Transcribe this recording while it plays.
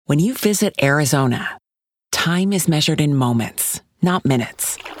When you visit Arizona, time is measured in moments, not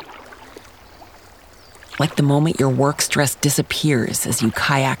minutes. Like the moment your work stress disappears as you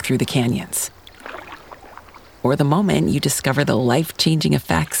kayak through the canyons. Or the moment you discover the life-changing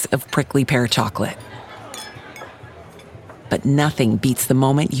effects of prickly pear chocolate. But nothing beats the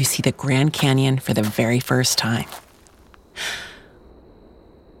moment you see the Grand Canyon for the very first time.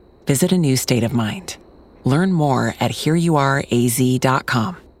 Visit a new state of mind. Learn more at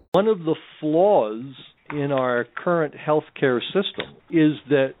hereyouareaz.com. One of the flaws in our current healthcare system is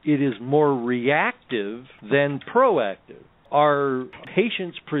that it is more reactive than proactive. Our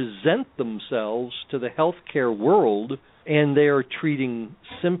patients present themselves to the healthcare world and they are treating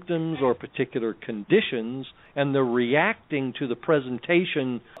symptoms or particular conditions, and they're reacting to the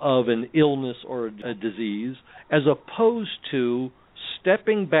presentation of an illness or a disease, as opposed to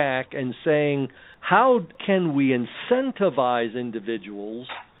stepping back and saying, how can we incentivize individuals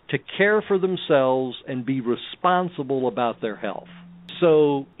to care for themselves and be responsible about their health?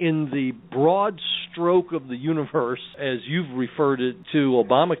 So in the broad stroke of the universe, as you've referred it to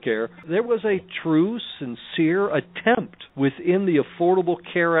Obamacare, there was a true, sincere attempt within the Affordable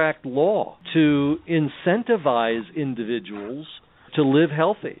Care Act law to incentivize individuals to live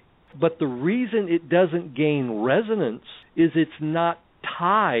healthy. But the reason it doesn't gain resonance is it's not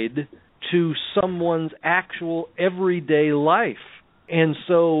tied to someone's actual everyday life. And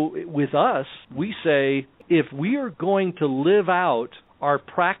so with us, we say, if we are going to live out our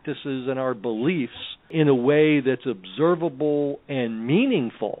practices and our beliefs in a way that's observable and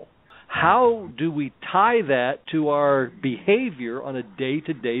meaningful, how do we tie that to our behavior on a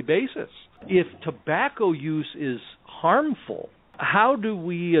day-to-day basis? If tobacco use is harmful, how do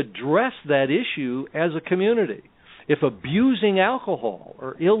we address that issue as a community? If abusing alcohol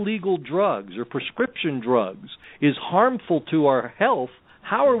or illegal drugs or prescription drugs is harmful to our health,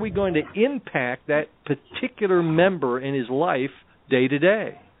 how are we going to impact that particular member in his life day to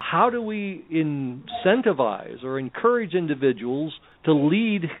day? How do we incentivize or encourage individuals to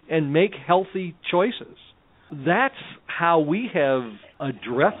lead and make healthy choices? That's how we have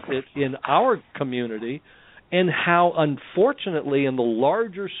addressed it in our community, and how, unfortunately, in the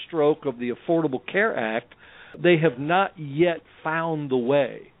larger stroke of the Affordable Care Act, they have not yet found the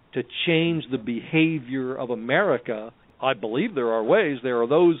way to change the behavior of America. I believe there are ways. There are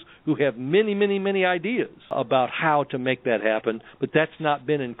those who have many, many, many ideas about how to make that happen, but that's not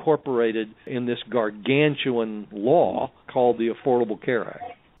been incorporated in this gargantuan law called the Affordable Care Act.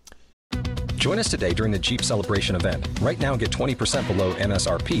 Join us today during the Jeep Celebration event. Right now, get 20% below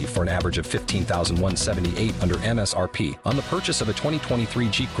MSRP for an average of $15,178 under MSRP on the purchase of a 2023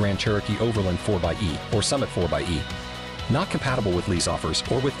 Jeep Grand Cherokee Overland 4xE or Summit 4xE. Not compatible with lease offers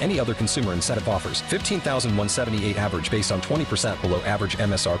or with any other consumer incentive offers. $15,178 average based on 20% below average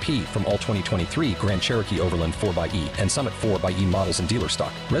MSRP from all 2023 Grand Cherokee Overland 4xE and Summit 4xE models in dealer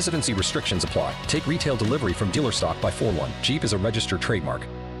stock. Residency restrictions apply. Take retail delivery from dealer stock by 4/1. Jeep is a registered trademark.